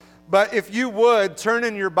But if you would, turn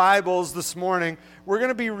in your Bibles this morning. We're going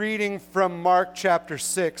to be reading from Mark chapter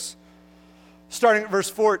 6, starting at verse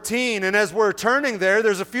 14. And as we're turning there,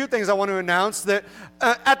 there's a few things I want to announce. That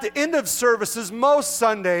at the end of services, most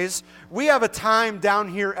Sundays, we have a time down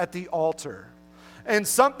here at the altar. And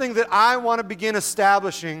something that I want to begin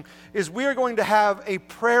establishing is we are going to have a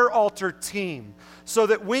prayer altar team. So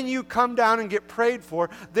that when you come down and get prayed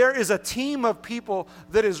for, there is a team of people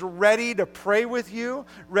that is ready to pray with you,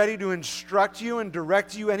 ready to instruct you and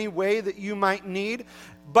direct you any way that you might need.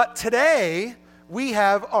 But today, we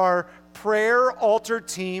have our prayer altar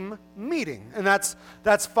team meeting. And that's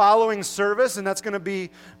following service, and that's going to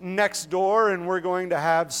be next door, and we're going to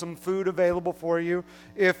have some food available for you.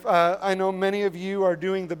 If I know many of you are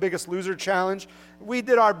doing the Biggest Loser Challenge, we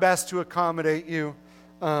did our best to accommodate you.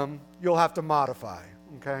 You'll have to modify,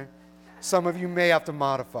 okay? Some of you may have to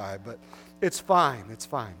modify, but it's fine, it's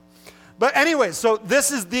fine. But anyway, so this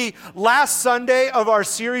is the last Sunday of our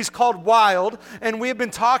series called Wild, and we have been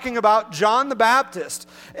talking about John the Baptist.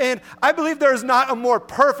 And I believe there is not a more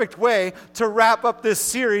perfect way to wrap up this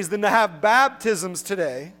series than to have baptisms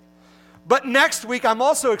today. But next week, I'm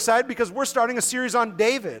also excited because we're starting a series on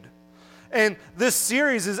David. And this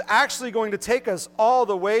series is actually going to take us all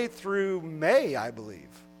the way through May, I believe.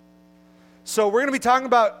 So we're going to be talking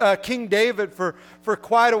about King David for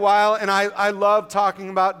quite a while, and I love talking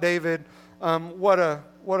about David. What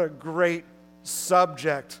a great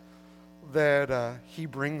subject that he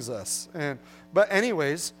brings us. But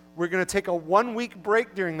anyways, we're going to take a 1-week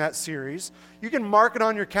break during that series. You can mark it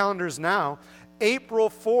on your calendars now. April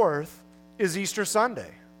 4th is Easter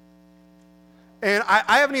Sunday. And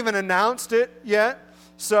I haven't even announced it yet,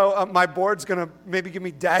 so my board's going to maybe give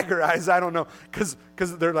me dagger eyes. I don't know, because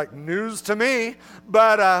they're like news to me.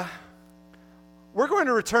 But we're going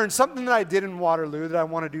to return. Something that I did in Waterloo that I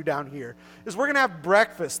want to do down here is we're going to have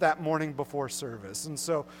breakfast that morning before service. And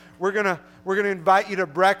so we're going to invite you to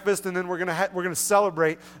breakfast, and then we're going to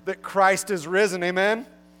celebrate that Christ is risen. Amen?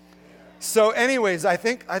 So anyways, I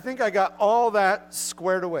think I got all that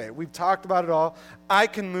squared away. We've talked about it all. I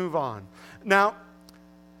can move on. Now,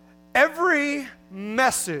 every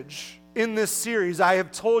message in this series, I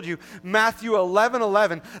have told you, Matthew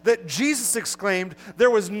 11:11, that Jesus exclaimed, there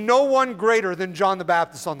was no one greater than John the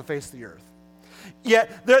Baptist on the face of the earth.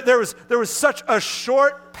 Yet there was such a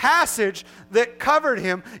short passage that covered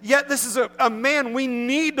him, yet this is a man we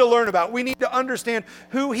need to learn about. We need to understand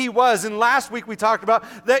who he was. And last week we talked about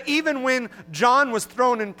that even when John was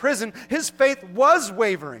thrown in prison, his faith was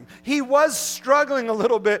wavering. He was struggling a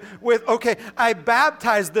little bit with, okay, I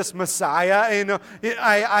baptized this Messiah, and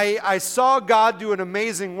I saw God do an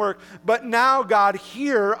amazing work, but now, God,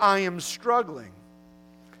 here I am struggling.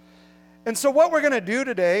 And so what we're going to do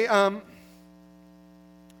today,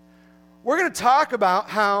 we're going to talk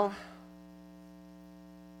about how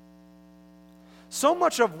so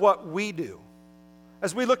much of what we do,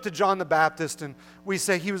 as we look to John the Baptist and we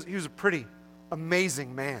say he was a pretty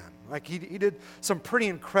amazing man. Like he did some pretty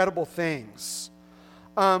incredible things.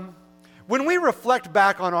 When we reflect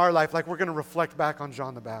back on our life, like we're going to reflect back on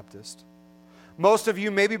John the Baptist. Most of you,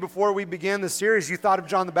 maybe before we began the series, you thought of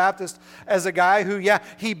John the Baptist as a guy who,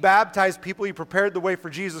 he baptized people, he prepared the way for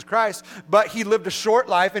Jesus Christ, but he lived a short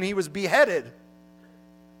life and he was beheaded.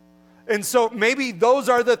 And so maybe those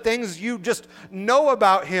are the things you just know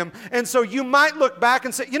about him. And so you might look back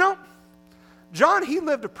and say, John, he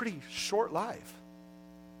lived a pretty short life.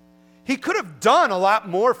 He could have done a lot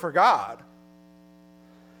more for God.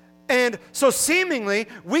 And so seemingly,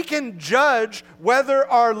 we can judge whether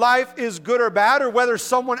our life is good or bad, or whether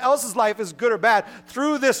someone else's life is good or bad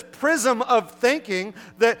through this prism of thinking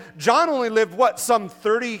that John only lived, some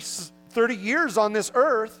 30 years on this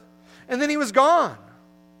earth, and then he was gone.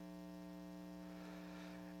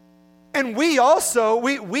 And we also,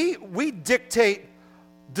 we dictate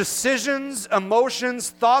decisions, emotions,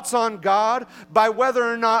 thoughts on God by whether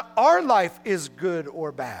or not our life is good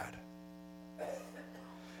or bad.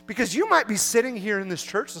 Because you might be sitting here in this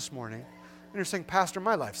church this morning and you're saying, Pastor,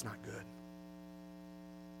 my life's not good.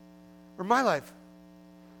 Or my life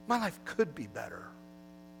could be better.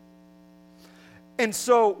 And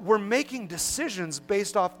so we're making decisions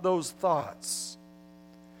based off those thoughts.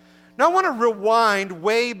 Now I want to rewind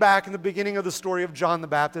way back in the beginning of the story of John the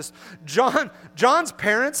Baptist. John's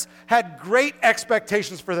parents had great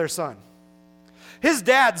expectations for their son. His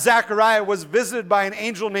dad, Zechariah, was visited by an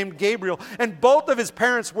angel named Gabriel, and both of his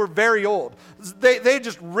parents were very old. They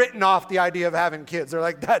just written off the idea of having kids. They're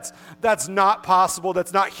like, that's not possible.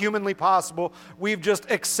 That's not humanly possible. We've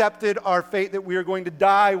just accepted our fate that we are going to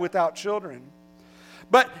die without children.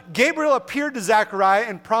 But Gabriel appeared to Zechariah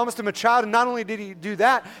and promised him a child, and not only did he do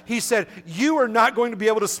that, he said, you are not going to be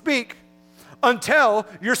able to speak until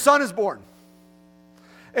your son is born.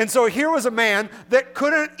 And so here was a man that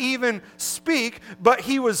couldn't even speak, but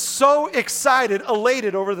he was so excited,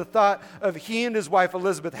 elated over the thought of he and his wife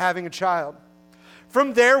Elizabeth having a child.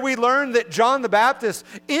 From there we learn that John the Baptist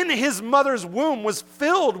in his mother's womb was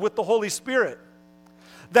filled with the Holy Spirit.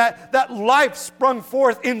 That life sprung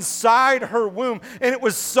forth inside her womb, and it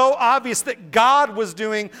was so obvious that God was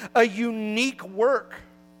doing a unique work.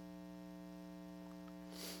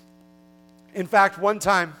 In fact, one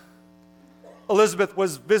time, Elizabeth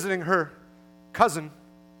was visiting her cousin,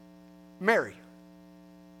 Mary.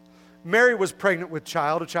 Mary was pregnant with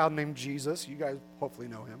a child named Jesus. You guys hopefully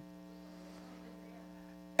know him.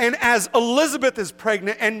 And as Elizabeth is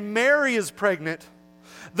pregnant and Mary is pregnant,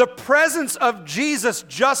 the presence of Jesus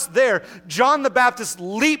just there, John the Baptist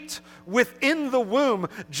leaped within the womb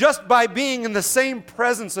just by being in the same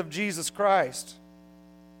presence of Jesus Christ.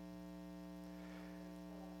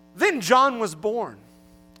 Then John was born.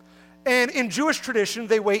 And in Jewish tradition,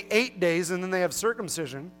 they wait 8 days and then they have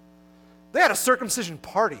circumcision. They had a circumcision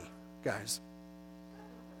party, guys.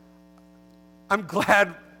 I'm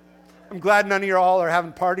glad none of you all are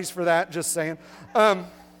having parties for that, just saying.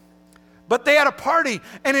 But they had a party,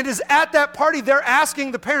 and it is at that party they're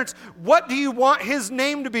asking the parents, what do you want his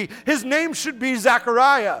name to be? His name should be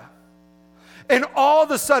Zechariah. And all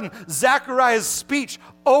of a sudden, Zechariah's speech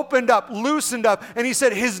opened up, loosened up, and he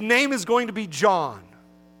said his name is going to be John.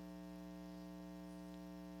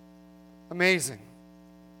 Amazing.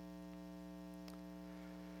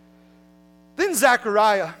 Then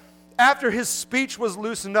Zechariah, after his speech was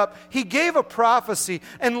loosened up, he gave a prophecy,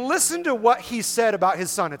 and listen to what he said about his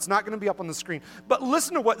son. It's not going to be up on the screen, but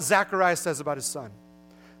listen to what Zechariah says about his son.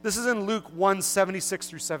 This is in Luke 1:76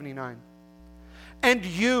 through 79. And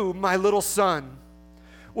you, my little son,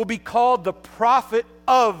 will be called the prophet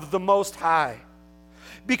of the Most High,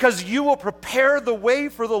 because you will prepare the way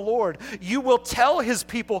for the Lord. You will tell his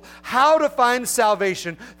people how to find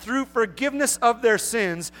salvation through forgiveness of their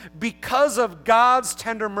sins because of God's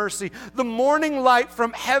tender mercy. The morning light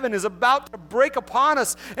from heaven is about to break upon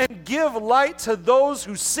us and give light to those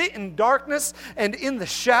who sit in darkness and in the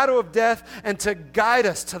shadow of death, and to guide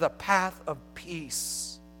us to the path of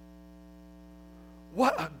peace.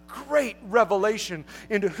 What a great revelation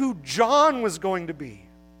into who John was going to be.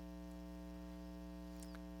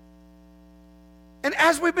 And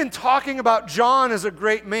as we've been talking about John as a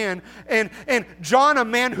great man, and John a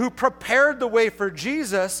man who prepared the way for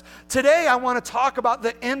Jesus, today I want to talk about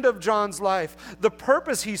the end of John's life, the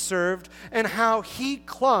purpose he served, and how he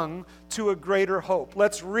clung to a greater hope.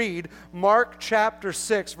 Let's read Mark chapter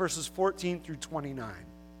 6, verses 14 through 29.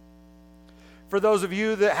 For those of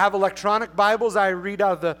you that have electronic Bibles, I read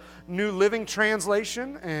out of the New Living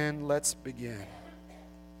Translation, and let's begin.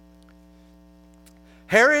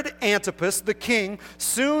 Herod Antipas, the king,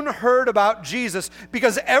 soon heard about Jesus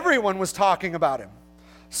because everyone was talking about him.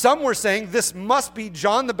 Some were saying, this must be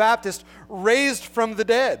John the Baptist raised from the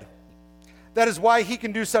dead. That is why he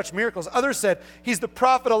can do such miracles. Others said, he's the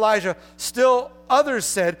prophet Elijah. Still others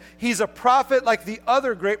said, he's a prophet like the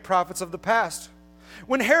other great prophets of the past.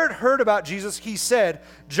 When Herod heard about Jesus, he said,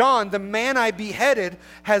 John, the man I beheaded,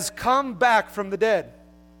 has come back from the dead.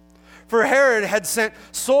 For Herod had sent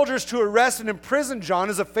soldiers to arrest and imprison John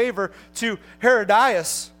as a favor to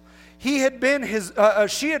Herodias. She had been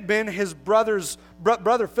his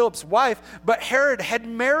brother Philip's wife, but Herod had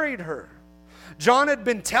married her. John had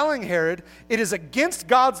been telling Herod, it is against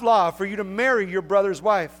God's law for you to marry your brother's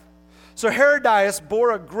wife. So Herodias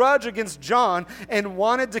bore a grudge against John and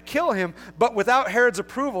wanted to kill him, but without Herod's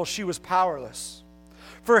approval, she was powerless.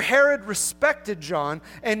 For Herod respected John,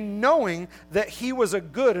 and knowing that he was a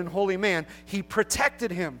good and holy man, he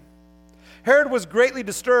protected him. Herod was greatly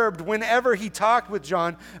disturbed whenever he talked with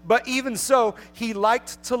John, but even so, he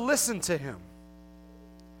liked to listen to him.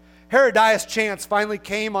 Herodias' chance finally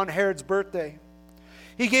came on Herod's birthday.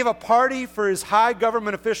 He gave a party for his high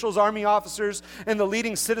government officials, army officers, and the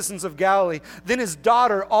leading citizens of Galilee. Then his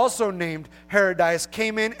daughter, also named Herodias,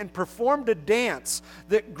 came in and performed a dance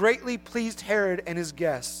that greatly pleased Herod and his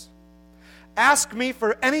guests. Ask me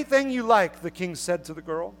for anything you like, the king said to the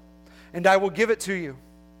girl, and I will give it to you.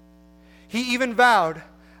 He even vowed,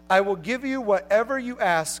 I will give you whatever you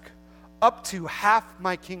ask, up to half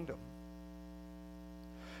my kingdom.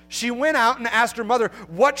 She went out and asked her mother,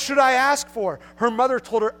 what should I ask for? Her mother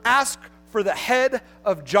told her, ask for the head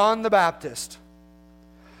of John the Baptist.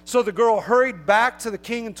 So the girl hurried back to the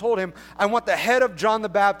king and told him, I want the head of John the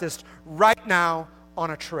Baptist right now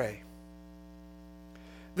on a tray.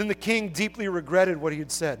 Then the king deeply regretted what he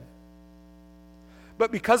had said.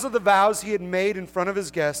 But because of the vows he had made in front of his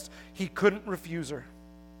guests, he couldn't refuse her.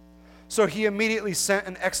 So he immediately sent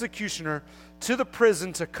an executioner to the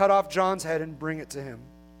prison to cut off John's head and bring it to him.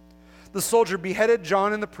 The soldier beheaded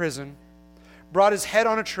John in the prison, brought his head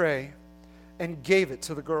on a tray, and gave it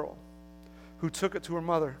to the girl, who took it to her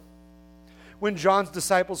mother. When John's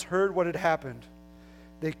disciples heard what had happened,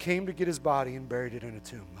 they came to get his body and buried it in a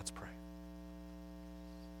tomb. Let's pray.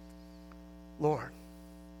 Lord,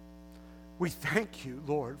 we thank you,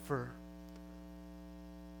 Lord, for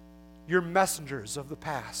your messengers of the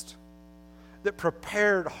past that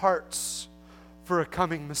prepared hearts for a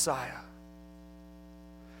coming Messiah.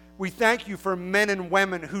 We thank you for men and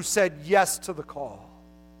women who said yes to the call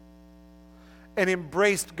and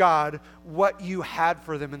embraced, God, what you had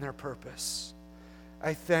for them in their purpose.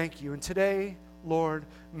 I thank you. And today, Lord,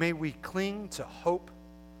 may we cling to hope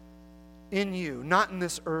in you, not in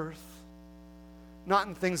this earth, not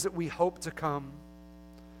in things that we hope to come,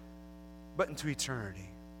 but into eternity.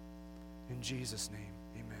 In Jesus' name,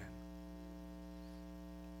 amen.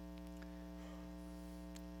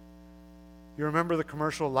 You remember the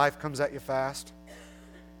commercial, Life Comes at You Fast?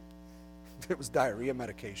 It was diarrhea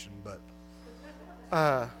medication, but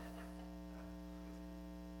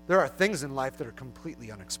there are things in life that are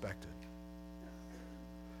completely unexpected.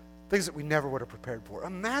 Things that we never would have prepared for.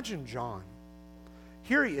 Imagine John.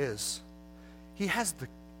 Here he is. He has the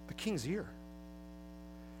king's ear.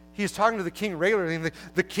 He is talking to the king regularly, and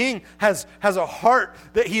the king has a heart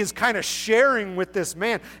that he is kind of sharing with this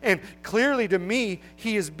man. And clearly to me,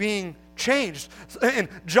 he is being changed. And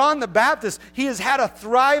John the Baptist, he has had a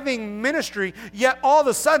thriving ministry, yet all of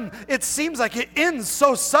a sudden, it seems like it ends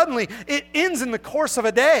so suddenly. It ends in the course of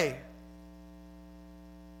a day.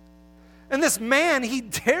 And this man, he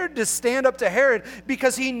dared to stand up to Herod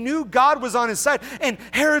because he knew God was on his side. And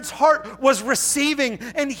Herod's heart was receiving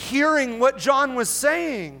and hearing what John was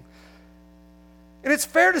saying. And it's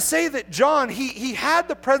fair to say that John, he had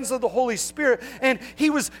the presence of the Holy Spirit, and he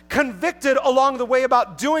was convicted along the way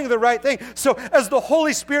about doing the right thing. So as the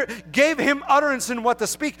Holy Spirit gave him utterance in what to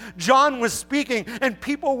speak, John was speaking, and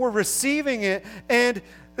people were receiving it. And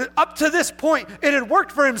up to this point, it had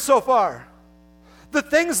worked for him so far. The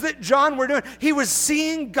things that John were doing, he was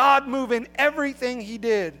seeing God move in everything he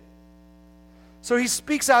did. So he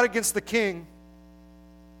speaks out against the king.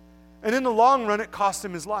 And in the long run, it cost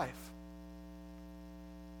him his life.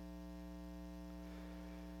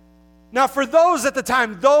 Now, for those at the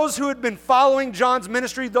time, those who had been following John's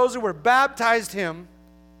ministry, those who were baptized him,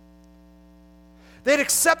 they'd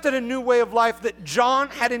accepted a new way of life that John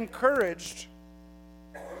had encouraged.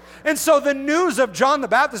 And so the news of John the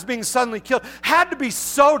Baptist being suddenly killed had to be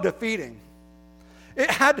so defeating.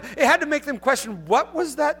 It had to make them question, what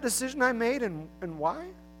was that decision I made and why?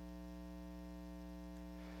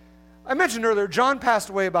 I mentioned earlier, John passed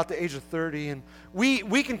away about the age of 30, and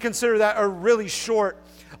we can consider that a really short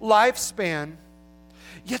lifespan.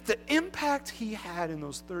 Yet the impact he had in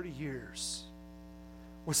those 30 years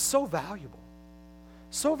was so valuable.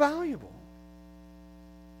 So valuable.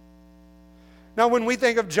 Now, when we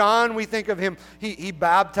think of John, we think of him, he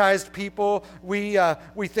baptized people. We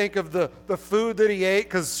think of the food that he ate,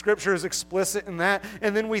 because Scripture is explicit in that.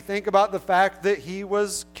 And then we think about the fact that he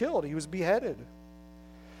was killed. He was beheaded.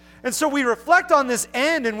 And so we reflect on this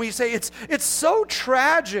end, and we say it's so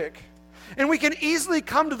tragic. And we can easily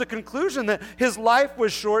come to the conclusion that his life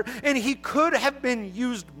was short, and he could have been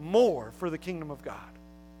used more for the kingdom of God.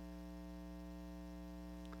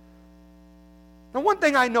 Now, one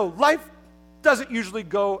thing I know, life doesn't usually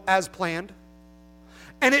go as planned.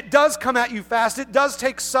 And it does come at you fast. It does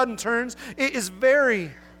take sudden turns. It is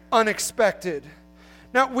very unexpected.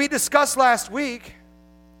 Now, we discussed last week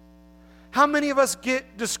how many of us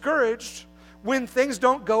get discouraged when things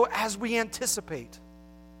don't go as we anticipate.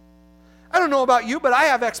 I don't know about you, but I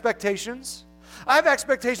have expectations. I have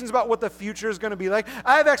expectations about what the future is going to be like.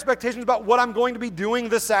 I have expectations about what I'm going to be doing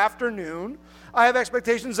this afternoon. I have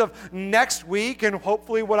expectations of next week and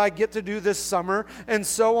hopefully what I get to do this summer and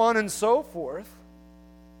so on and so forth.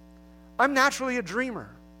 I'm naturally a dreamer.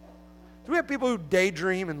 Do we have people who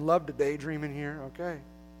daydream and love to daydream in here? Okay.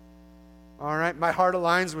 All right, my heart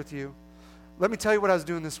aligns with you. Let me tell you what I was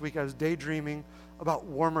doing this week. I was daydreaming about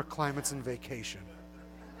warmer climates and vacation.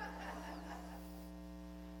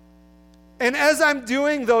 And as I'm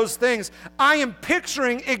doing those things, I am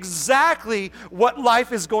picturing exactly what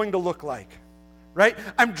life is going to look like, right?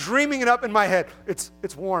 I'm dreaming it up in my head. It's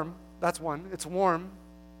warm. That's one. It's warm.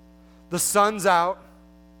 The sun's out.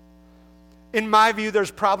 In my view, there's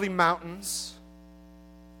probably mountains.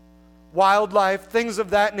 wildlife, things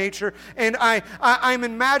of that nature. And I'm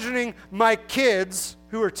imagining my kids,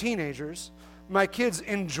 who are teenagers, my kids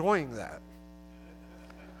enjoying that.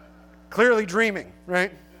 Clearly dreaming,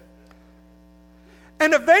 right?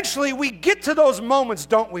 And eventually we get to those moments,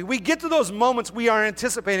 don't we? We get to those moments we are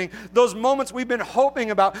anticipating, those moments we've been hoping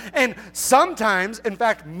about. And sometimes, in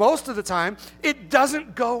fact, most of the time, it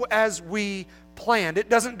doesn't go as we planned. It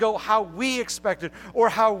doesn't go how we expected or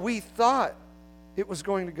how we thought it was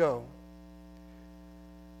going to go.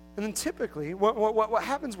 And then typically, what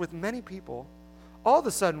happens with many people, all of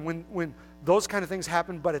a sudden when those kind of things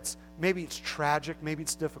happen, but maybe it's tragic, maybe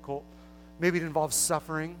it's difficult, maybe it involves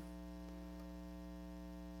suffering,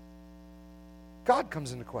 God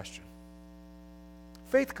comes into question.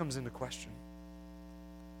 Faith comes into question.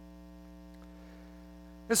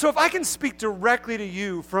 And so if I can speak directly to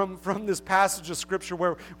you from this passage of Scripture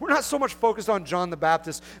where we're not so much focused on John the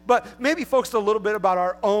Baptist, but maybe focused a little bit about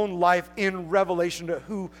our own life in revelation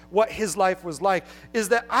to what his life was like, is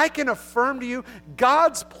that I can affirm to you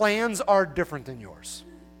God's plans are different than yours.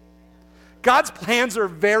 God's plans are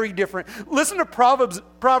very different. Listen to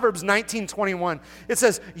Proverbs 19:21. It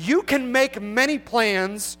says, "You can make many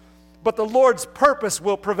plans, but the Lord's purpose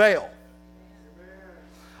will prevail."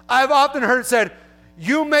 I've often heard it said,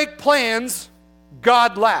 you make plans,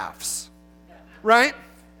 God laughs. Right?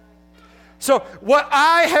 So what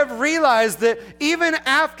I have realized that even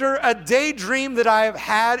after a daydream that I have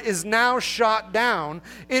had is now shot down,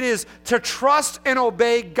 it is to trust and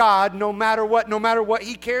obey God no matter what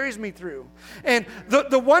he carries me through. And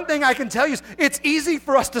the one thing I can tell you is it's easy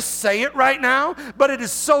for us to say it right now, but it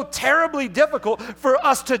is so terribly difficult for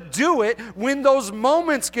us to do it when those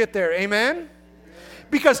moments get there. Amen?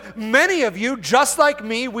 Because many of you, just like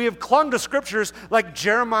me, we have clung to scriptures like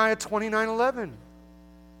Jeremiah 29:11.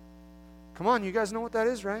 Come on, you guys know what that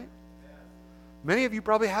is, right? Many of you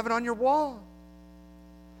probably have it on your wall.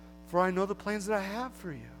 For I know the plans that I have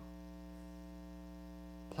for you.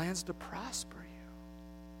 Plans to prosper you,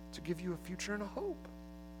 to give you a future and a hope.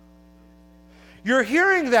 You're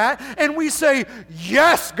hearing that, and we say,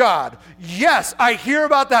 yes, God. Yes, I hear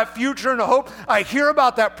about that future and a hope. I hear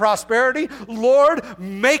about that prosperity. Lord,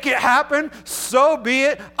 make it happen. So be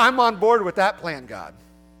it. I'm on board with that plan, God.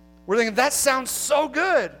 We're thinking, that sounds so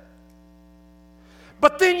good.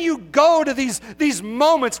 But then you go to these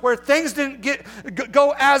moments where things didn't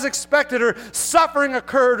go as expected, or suffering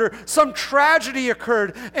occurred, or some tragedy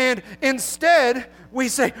occurred, and instead we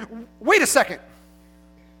say, wait a second.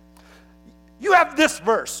 You have this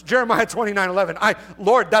verse, Jeremiah 29:11.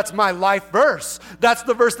 Lord, that's my life verse. That's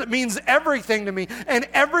the verse that means everything to me. And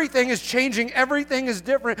everything is changing. Everything is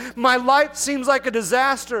different. My life seems like a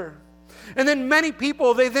disaster. And then many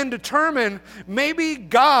people, they then determine, maybe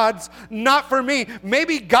God's not for me.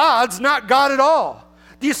 Maybe God's not God at all.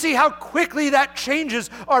 Do you see how quickly that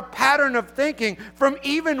changes our pattern of thinking from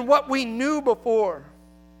even what we knew before?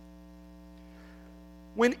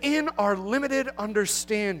 When in our limited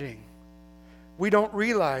understanding, we don't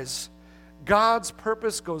realize God's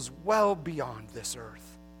purpose goes well beyond this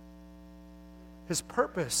earth. His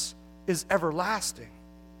purpose is everlasting.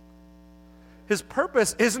 His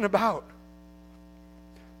purpose isn't about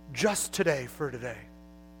just today for today,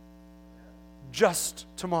 just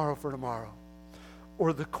tomorrow for tomorrow,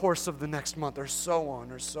 or the course of the next month, or so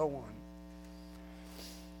on, or so on.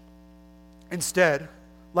 Instead,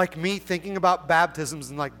 like me thinking about baptisms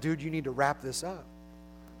and like, dude, you need to wrap this up.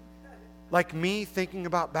 Like me thinking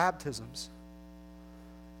about baptisms,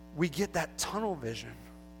 we get that tunnel vision.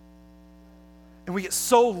 And we get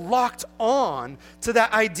so locked on to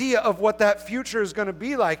that idea of what that future is going to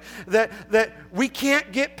be like that we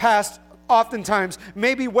can't get past, oftentimes,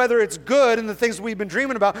 maybe whether it's good and the things we've been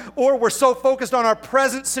dreaming about, or we're so focused on our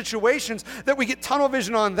present situations that we get tunnel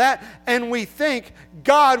vision on that, and we think,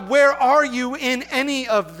 God, where are you in any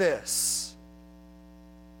of this?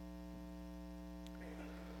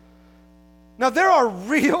 Now, there are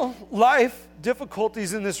real life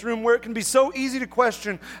difficulties in this room where it can be so easy to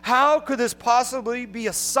question, how could this possibly be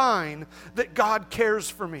a sign that God cares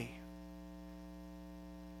for me?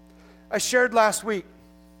 I shared last week,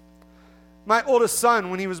 my oldest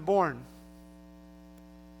son, when he was born,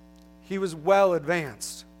 he was well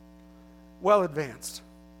advanced. And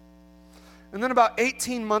then about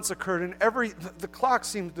 18 months occurred, and the clock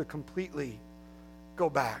seemed to completely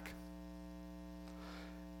go back.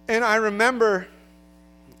 And I remember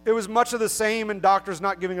it was much of the same, and doctors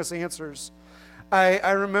not giving us answers.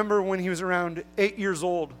 I remember when he was around 8 years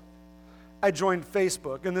old, I joined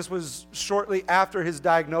Facebook, and this was shortly after his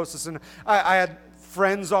diagnosis, and I had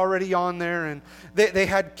friends already on there, and they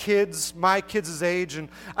had kids, my kids' age, and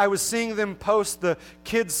I was seeing them post the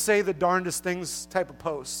kids say the darndest things type of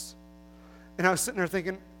posts. And I was sitting there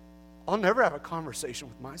thinking, I'll never have a conversation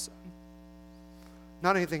with my son.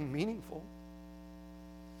 Not anything meaningful.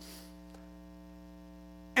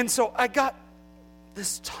 And so I got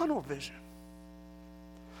this tunnel vision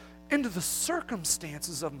into the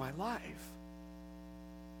circumstances of my life.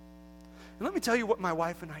 And let me tell you what my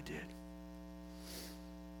wife and I did.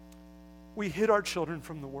 We hid our children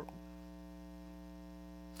from the world.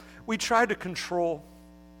 We tried to control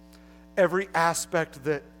every aspect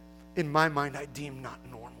that, in my mind, I deemed not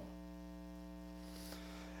normal.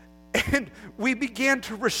 And we began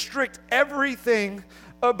to restrict everything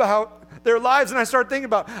about their lives. And I started thinking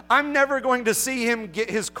about, I'm never going to see him get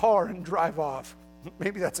his car and drive off.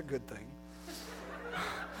 Maybe that's a good thing.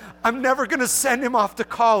 I'm never going to send him off to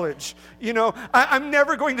college. You know, I'm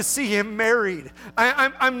never going to see him married.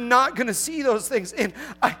 I'm not going to see those things. And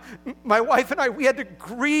my wife and I, we had to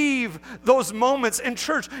grieve those moments. In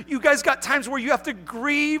church, you guys got times where you have to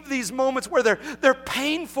grieve these moments where they're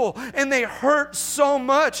painful and they hurt so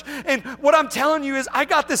much. And what I'm telling you is I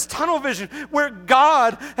got this tunnel vision where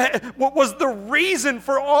God was the reason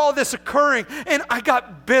for all this occurring. And I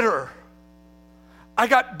got bitter.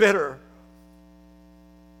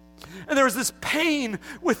 And there was this pain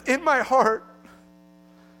within my heart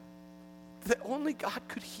that only God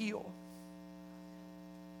could heal.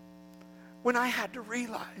 When I had to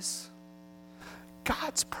realize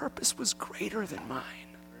God's purpose was greater than mine.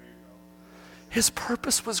 His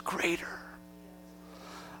purpose was greater.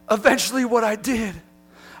 Eventually what I did,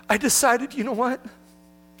 I decided, you know what?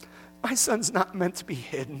 My son's not meant to be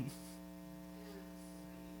hidden.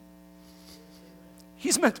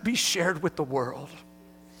 He's meant to be shared with the world.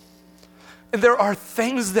 And there are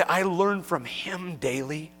things that I learn from him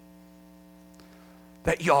daily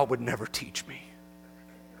that y'all would never teach me.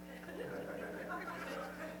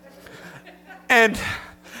 And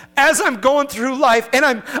as I'm going through life and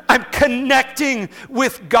I'm connecting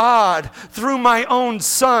with God through my own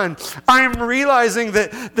son, I'm realizing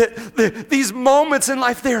that these moments in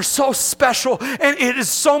life, they are so special, and it is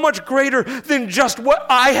so much greater than just what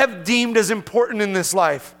I have deemed as important in this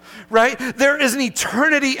life. Right? There is an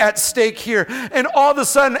eternity at stake here. And all of a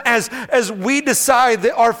sudden, as we decide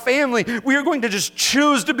that our family, we are going to just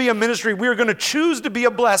choose to be a ministry. We are going to choose to be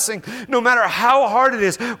a blessing, no matter how hard it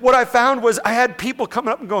is. What I found was I had people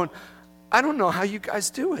coming up and going, I don't know how you guys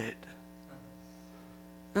do it.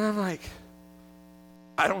 And I'm like,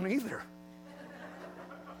 I don't either.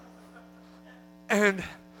 And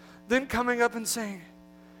then coming up and saying,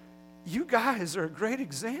 you guys are a great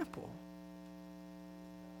example.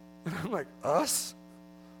 And I'm like, us?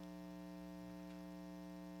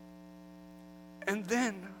 And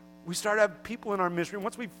then we started having people in our ministry.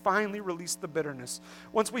 Once we finally released the bitterness,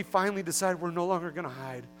 once we finally decided we're no longer going to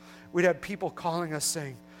hide, we'd have people calling us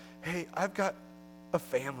saying, hey, I've got a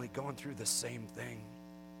family going through the same thing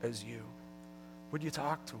as you. Would you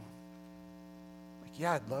talk to them? Like,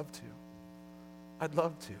 yeah, I'd love to. I'd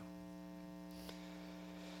love to.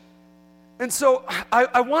 And so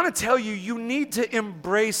I want to tell you, you need to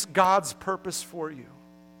embrace God's purpose for you.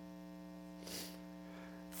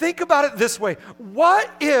 Think about it this way.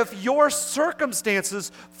 What if your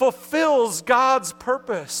circumstances fulfills God's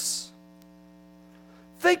purpose?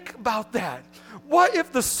 Think about that. What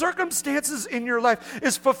if the circumstances in your life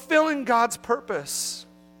is fulfilling God's purpose?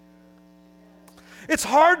 It's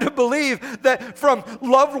hard to believe that from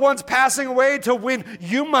loved ones passing away to when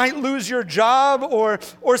you might lose your job, or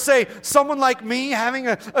say someone like me having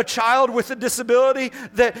a child with a disability,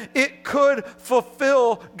 that it could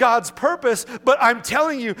fulfill God's purpose. But I'm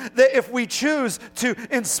telling you that if we choose to,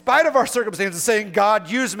 in spite of our circumstances, saying, God,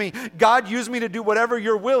 use me to do whatever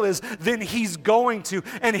your will is, then he's going to.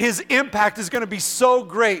 And his impact is going to be so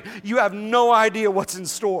great, you have no idea what's in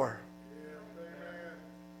store.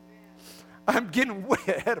 I'm getting way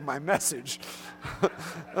ahead of my message.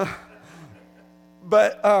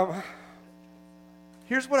 But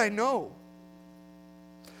here's what I know.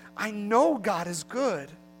 I know God is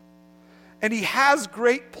good, and he has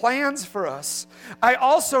great plans for us. I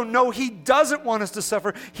also know he doesn't want us to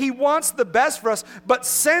suffer. He wants the best for us, but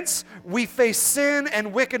since we face sin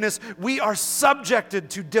and wickedness, we are subjected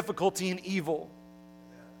to difficulty and evil.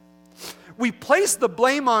 We place the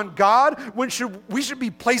blame on God when we should be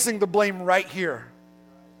placing the blame right here.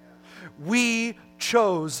 We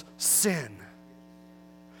chose sin.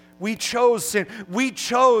 We chose sin. We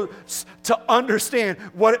chose to understand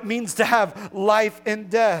what it means to have life and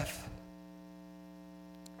death.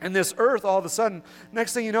 And this earth, all of a sudden,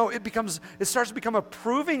 next thing you know, it starts to become a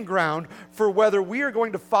proving ground for whether we are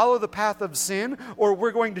going to follow the path of sin or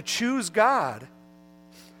we're going to choose God.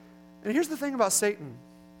 And here's the thing about Satan.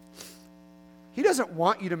 He doesn't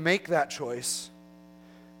want you to make that choice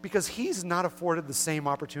because he's not afforded the same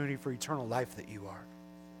opportunity for eternal life that you are.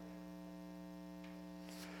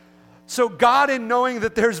 So God, in knowing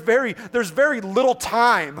that there's very little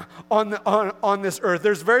time on this earth,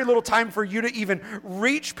 there's very little time for you to even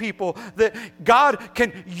reach people, that God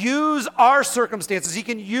can use our circumstances, He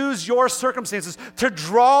can use your circumstances to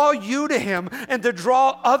draw you to Him and to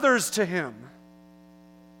draw others to Him.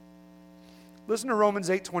 Listen to Romans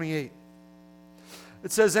 8:28.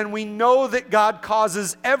 It says, and we know that God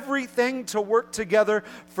causes everything to work together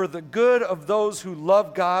for the good of those who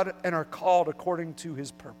love God and are called according to His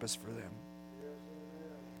purpose for them.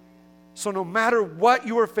 So no matter what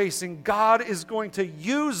you are facing, God is going to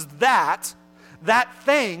use that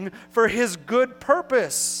thing for His good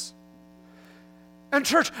purpose. And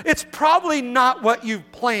church, it's probably not what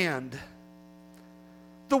you've planned,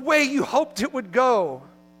 the way you hoped it would go.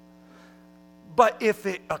 But if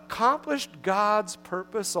it accomplished God's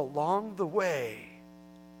purpose along the way,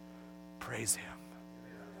 praise Him.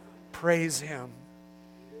 Praise Him.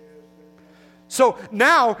 So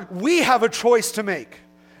now we have a choice to make.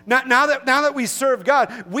 Now that we serve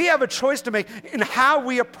God, we have a choice to make in how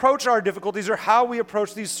we approach our difficulties or how we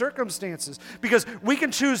approach these circumstances. Because we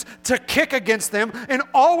can choose to kick against them and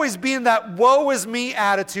always be in that woe is me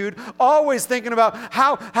attitude, always thinking about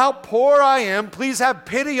how poor I am, please have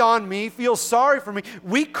pity on me, feel sorry for me.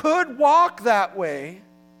 We could walk that way,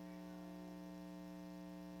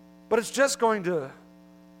 but it's just going to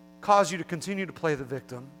cause you to continue to play the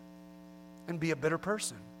victim and be a bitter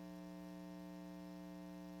person.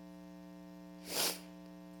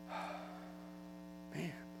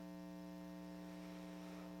 Man.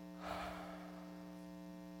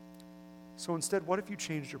 So instead, what if you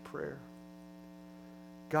changed your prayer?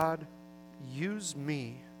 God, use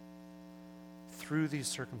me through these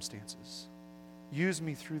circumstances. Use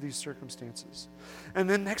me through these circumstances. And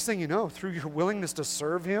then next thing you know, through your willingness to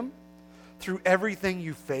serve Him, through everything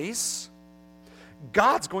you face,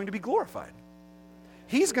 God's going to be glorified.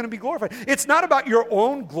 He's going to be glorified. It's not about your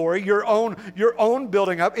own glory, your own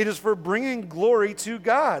building up. It is for bringing glory to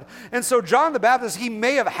God. And so John the Baptist, he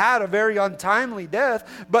may have had a very untimely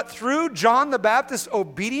death, but through John the Baptist's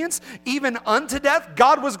obedience, even unto death,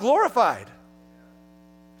 God was glorified.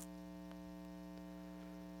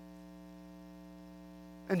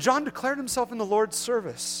 And John declared himself in the Lord's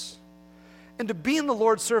service. And to be in the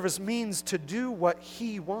Lord's service means to do what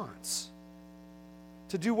He wants,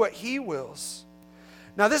 to do what He wills.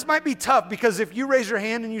 Now, this might be tough because if you raise your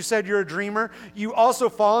hand and you said you're a dreamer, you also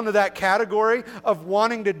fall into that category of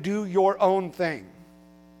wanting to do your own thing.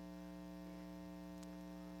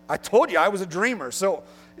 I told you I was a dreamer. So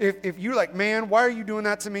if you're like, man, why are you doing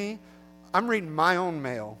that to me? I'm reading my own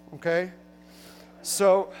mail, okay?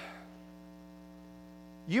 So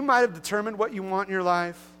you might have determined what you want in your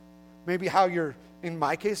life, maybe in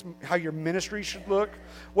my case, how your ministry should look,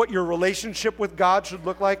 what your relationship with God should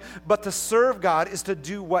look like. But to serve God is to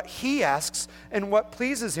do what He asks and what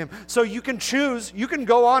pleases Him. So you can choose, you can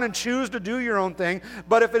go on and choose to do your own thing,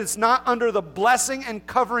 but if it's not under the blessing and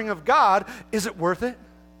covering of God, is it worth it?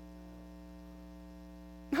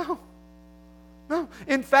 No. No.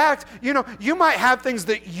 In fact, you might have things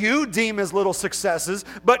that you deem as little successes,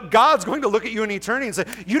 but God's going to look at you in eternity and say,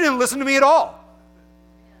 you didn't listen to me at all.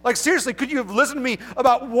 Like, seriously, could you have listened to me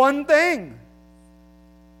about one thing?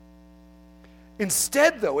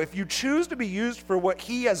 Instead, though, if you choose to be used for what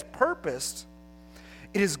He has purposed,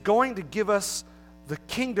 it is going to give us the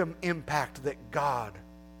kingdom impact that God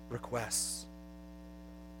requests.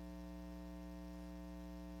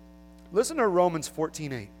 Listen to Romans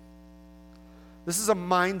 14:8. This is a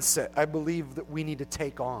mindset I believe that we need to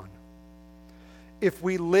take on. If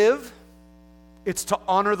we live, it's to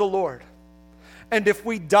honor the Lord. And if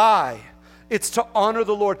we die, it's to honor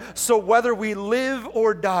the Lord. So whether we live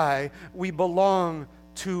or die, we belong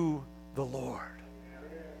to the Lord.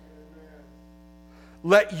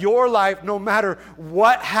 Let your life, no matter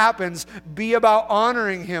what happens, be about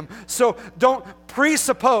honoring Him. So don't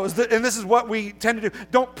presuppose that, and this is what we tend to do,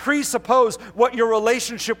 don't presuppose what your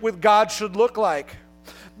relationship with God should look like.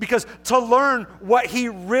 Because to learn what He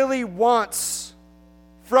really wants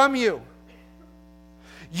from you,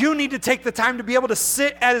 you need to take the time to be able to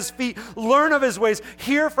sit at His feet, learn of His ways,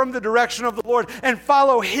 hear from the direction of the Lord, and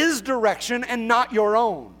follow His direction and not your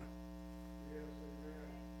own.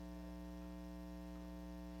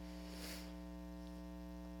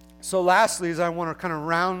 So lastly, as I want to kind of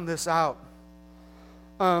round this out,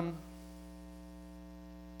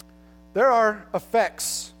 there are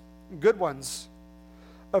effects, good ones,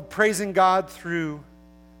 of praising God through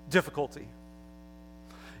difficulty.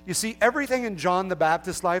 You see, everything in John the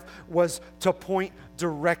Baptist's life was to point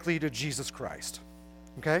directly to Jesus Christ.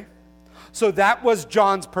 Okay? So that was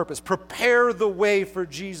John's purpose, prepare the way for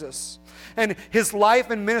Jesus. And his life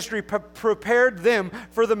and ministry prepared them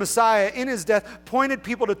for the Messiah. In his death, pointed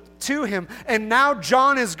people to him. And now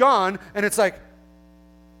John is gone, and it's like,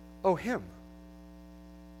 oh, him.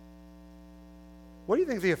 What do you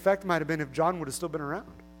think the effect might have been if John would have still been around?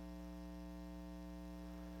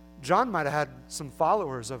 John might have had some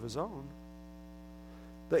followers of his own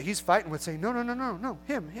that he's fighting with, saying, no,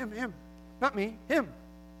 him, not me, him.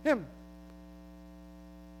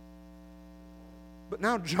 But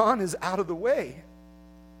now John is out of the way.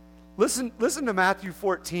 Listen to Matthew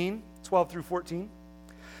 14, 12 through 14.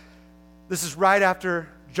 This is right after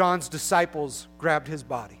John's disciples grabbed his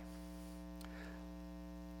body.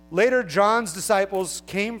 Later, John's disciples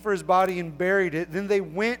came for his body and buried it. Then they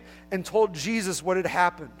went and told Jesus what had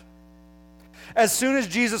happened. As soon as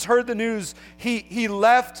Jesus heard the news, he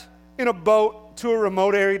left in a boat to a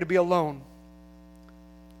remote area to be alone.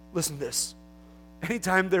 Listen to this.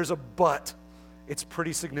 Anytime there's a but, it's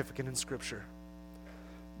pretty significant in Scripture.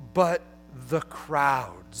 But the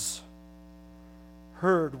crowds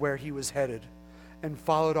heard where he was headed and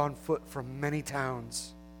followed on foot from many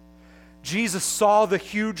towns. Jesus saw the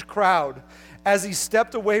huge crowd as he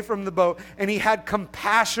stepped away from the boat, and he had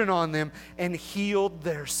compassion on them and healed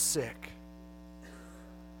their sick.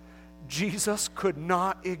 Jesus could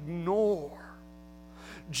not ignore.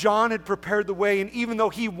 John had prepared the way, and even though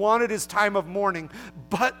he wanted his time of mourning,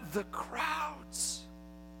 but the crowds,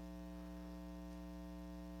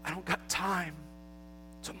 I don't got time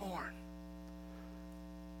to mourn.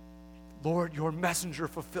 Lord, your messenger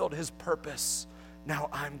fulfilled his purpose. Now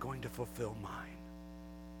I'm going to fulfill mine.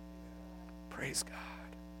 Praise God.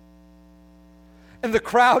 And the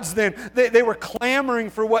crowds then, they were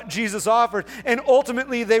clamoring for what Jesus offered. And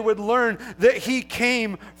ultimately they would learn that he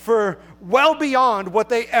came for well beyond what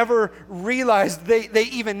they ever realized they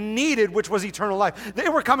even needed, which was eternal life. They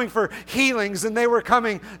were coming for healings, and they were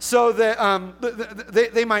coming so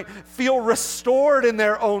that they might feel restored in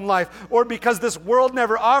their own life, or because this world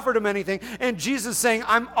never offered them anything. And Jesus is saying,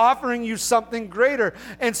 I'm offering you something greater.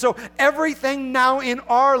 And so everything now in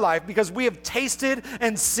our life, because we have tasted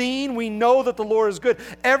and seen, we know that the Lord is good.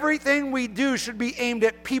 Everything we do should be aimed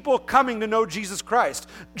at people coming to know Jesus Christ,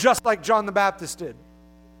 just like John the Baptist did.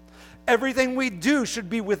 Everything we do should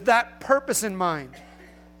be with that purpose in mind.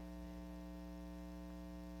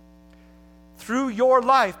 Through your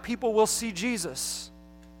life, people will see Jesus.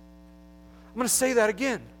 I'm going to say that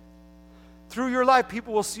again. Through your life,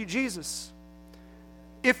 people will see Jesus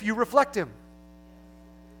if you reflect him.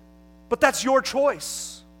 But that's your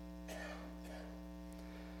choice.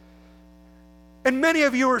 And many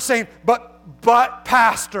of you are saying, but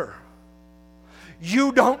Pastor,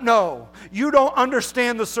 you don't know. You don't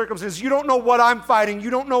understand the circumstances. You don't know what I'm fighting.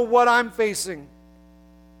 You don't know what I'm facing.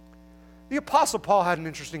 The Apostle Paul had an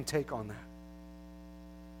interesting take on that.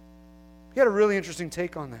 He had a really interesting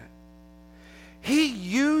take on that. He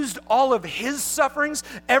used all of his sufferings,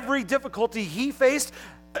 every difficulty he faced,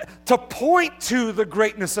 to point to the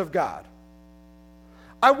greatness of God.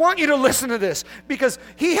 I want you to listen to this, because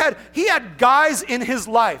he had guys in his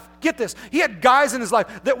life. Get this. He had guys in his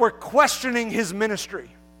life that were questioning his ministry.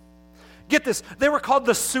 Get this. They were called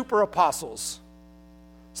the super apostles.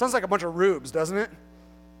 Sounds like a bunch of rubes, doesn't it?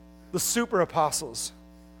 The super apostles.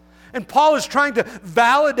 And Paul is trying to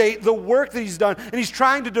validate the work that he's done, and he's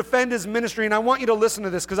trying to defend his ministry. And I want you to listen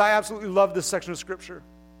to this, because I absolutely love this section of Scripture.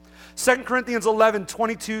 2 Corinthians 11,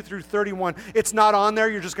 22 through 31. It's not on there.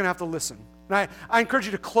 You're just going to have to listen. And I encourage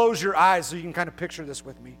you to close your eyes so you can kind of picture this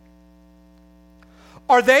with me.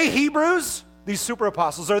 Are they Hebrews? These super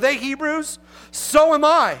apostles. Are they Hebrews? So am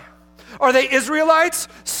I. Are they Israelites?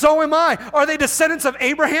 So am I. Are they descendants of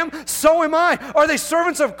Abraham? So am I. Are they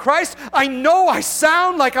servants of Christ? I know I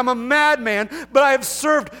sound like I'm a madman, but I have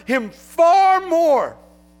served him far more.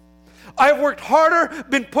 I have worked harder,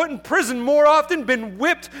 been put in prison more often, been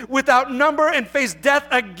whipped without number, and faced death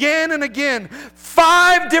again and again.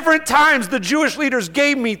 5 different times the Jewish leaders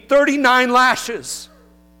gave me 39 lashes.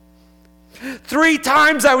 3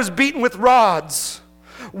 times I was beaten with rods.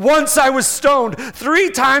 Once I was stoned.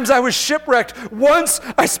 3 times I was shipwrecked. Once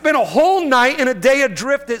I spent a whole night and a day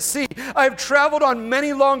adrift at sea. I have traveled on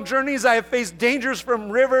many long journeys. I have faced dangers from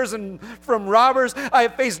rivers and from robbers. I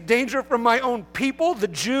have faced danger from my own people, the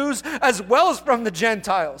Jews, as well as from the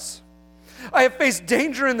Gentiles. I have faced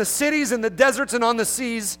danger in the cities, in the deserts, and on the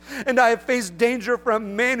seas, and I have faced danger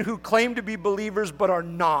from men who claim to be believers but are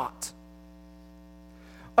not.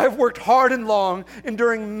 I have worked hard and long,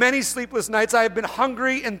 enduring many sleepless nights. I have been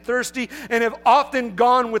hungry and thirsty and have often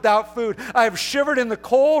gone without food. I have shivered in the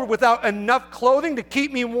cold without enough clothing to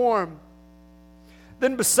keep me warm.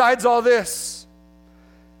 Then besides all this,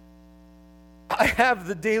 I have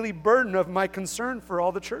the daily burden of my concern for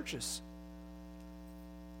all the churches.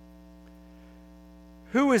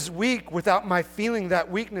 Who is weak without my feeling that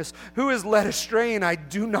weakness? Who is led astray and I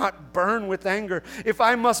do not burn with anger? If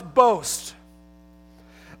I must boast,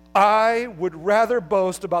 I would rather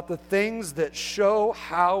boast about the things that show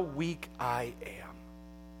how weak I am.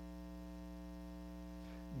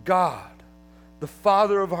 God, the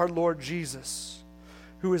Father of our Lord Jesus,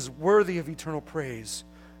 who is worthy of eternal praise,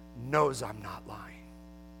 knows I'm not lying.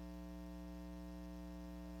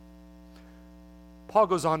 Paul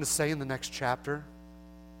goes on to say in the next chapter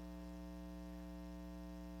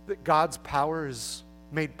that God's power is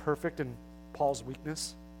made perfect in Paul's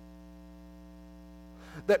weakness.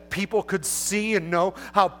 That people could see and know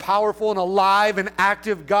how powerful and alive and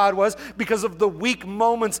active God was because of the weak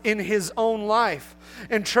moments in his own life.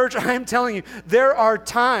 And church, I'm telling you, there are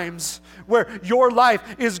times where your life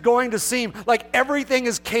is going to seem like everything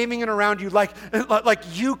is caving in around you, like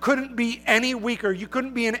you couldn't be any weaker, you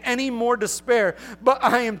couldn't be in any more despair. But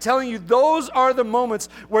I am telling you, those are the moments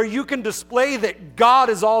where you can display that God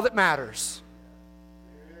is all that matters.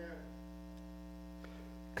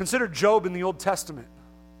 Consider Job in the Old Testament.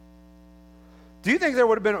 Do you think there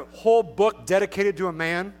would have been a whole book dedicated to a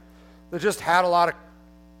man that just had a lot of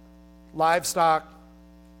livestock,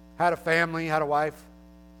 had a family, had a wife,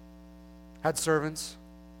 had servants?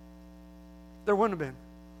 There wouldn't have been.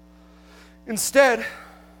 Instead,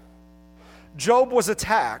 Job was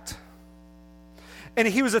attacked. And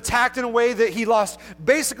he was attacked in a way that he lost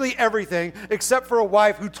basically everything except for a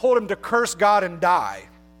wife who told him to curse God and die.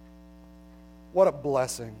 What a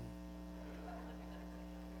blessing.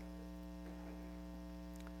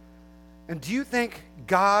 And do you think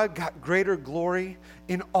God got greater glory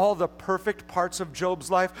in all the perfect parts of Job's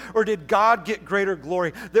life? Or did God get greater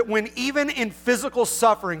glory that when even in physical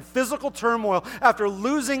suffering, physical turmoil, after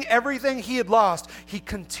losing everything he had lost, he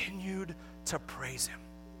continued to praise him?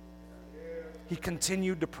 He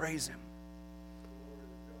continued to praise him.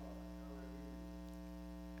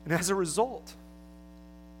 And as a result,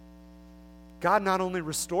 God not only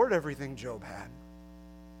restored everything Job had,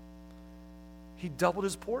 he doubled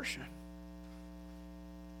his portion.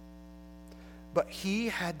 But he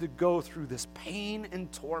had to go through this pain and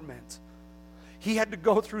torment. He had to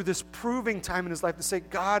go through this proving time in his life to say,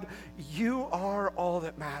 God, you are all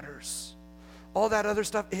that matters. All that other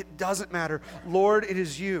stuff, it doesn't matter. Lord, it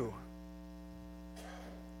is you.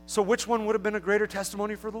 So which one would have been a greater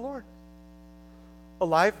testimony for the Lord? A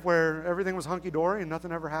life where everything was hunky-dory and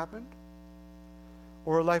nothing ever happened?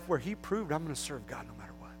 Or a life where he proved, I'm going to serve God no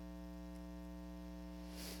matter what?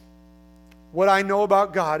 What I know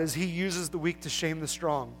about God is he uses the weak to shame the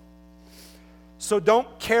strong. So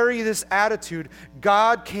don't carry this attitude,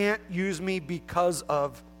 God can't use me because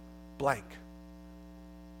of blank.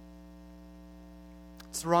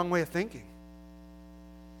 It's the wrong way of thinking.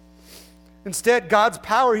 Instead, God's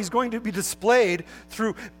power, he's going to be displayed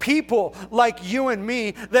through people like you and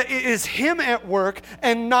me, that it is him at work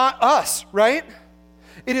and not us, right?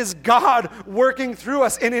 It is God working through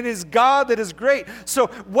us, and it is God that is great. So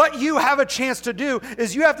what you have a chance to do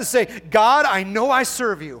is you have to say, God, I know I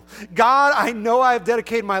serve you. God, I know I have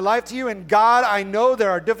dedicated my life to you, and God, I know there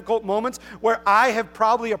are difficult moments where I have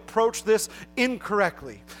probably approached this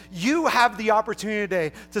incorrectly. You have the opportunity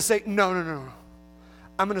today to say, no.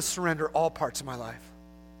 I'm going to surrender all parts of my life.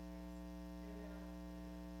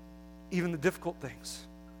 Even the difficult things.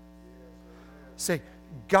 Say,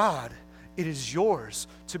 God, it is yours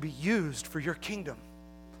to be used for your kingdom.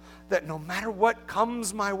 That no matter what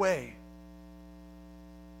comes my way,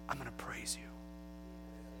 I'm going to praise you.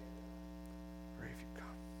 Pray if you come.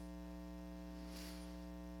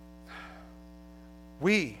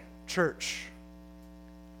 We, church,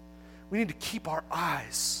 we need to keep our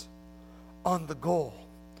eyes on the goal.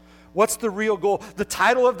 What's the real goal? The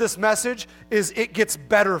title of this message is It Gets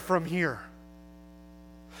Better From Here.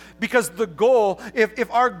 Because the goal, if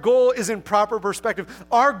our goal is in proper perspective,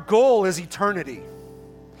 our goal is eternity.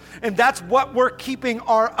 And that's what we're keeping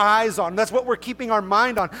our eyes on. That's what we're keeping our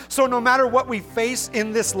mind on. So no matter what we face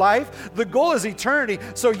in this life, the goal is eternity.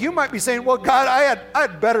 So you might be saying, well, God, I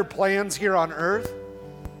had better plans here on earth.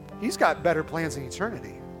 He's got better plans in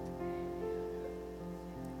eternity.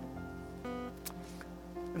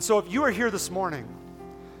 And so if you are here this morning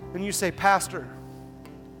and you say, Pastor,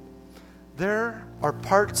 there are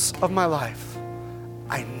parts of my life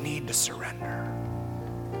I need to surrender.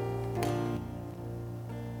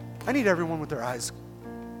 I need everyone with their eyes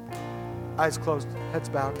closed, heads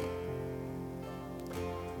bowed.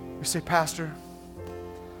 You say, Pastor,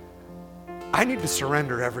 I need to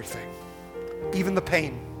surrender everything, even the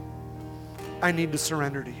pain. I need to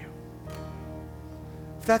surrender to you.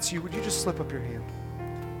 If that's you, would you just slip up your hand?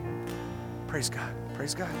 Praise God.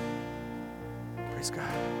 Praise God. Praise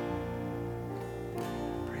God.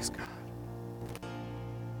 Praise God.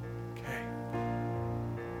 Okay.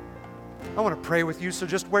 I want to pray with you, so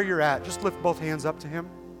just where you're at, just lift both hands up to Him.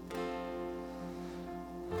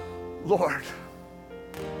 Lord,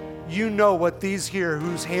 you know what these here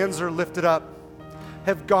whose hands are lifted up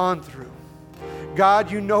have gone through.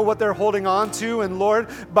 God, you know what they're holding on to, and Lord,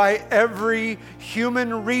 by every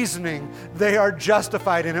human reasoning, they are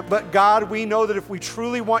justified in it. But God, we know that if we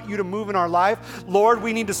truly want you to move in our life, Lord,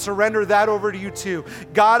 we need to surrender that over to you too.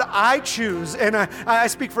 God, I choose, and I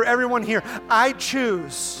speak for everyone here, I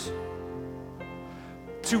choose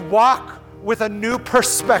to walk with a new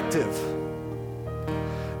perspective.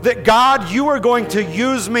 That God, you are going to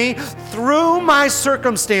use me through my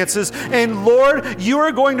circumstances. And Lord, you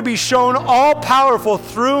are going to be shown all powerful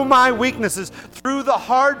through my weaknesses, through the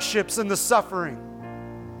hardships and the suffering.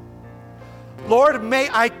 Lord, may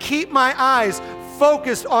I keep my eyes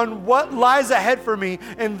focused on what lies ahead for me,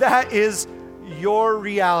 and that is your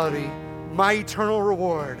reality, my eternal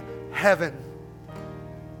reward, heaven.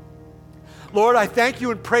 Lord, I thank you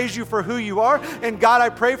and praise you for who you are. And God, I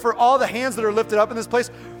pray for all the hands that are lifted up in this place,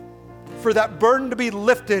 for that burden to be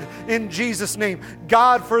lifted in Jesus' name.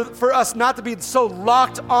 God, for us not to be so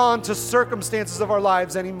locked on to circumstances of our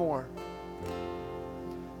lives anymore.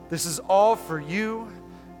 This is all for you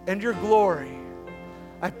and your glory.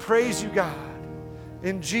 I praise you, God.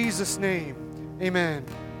 In Jesus' name, amen.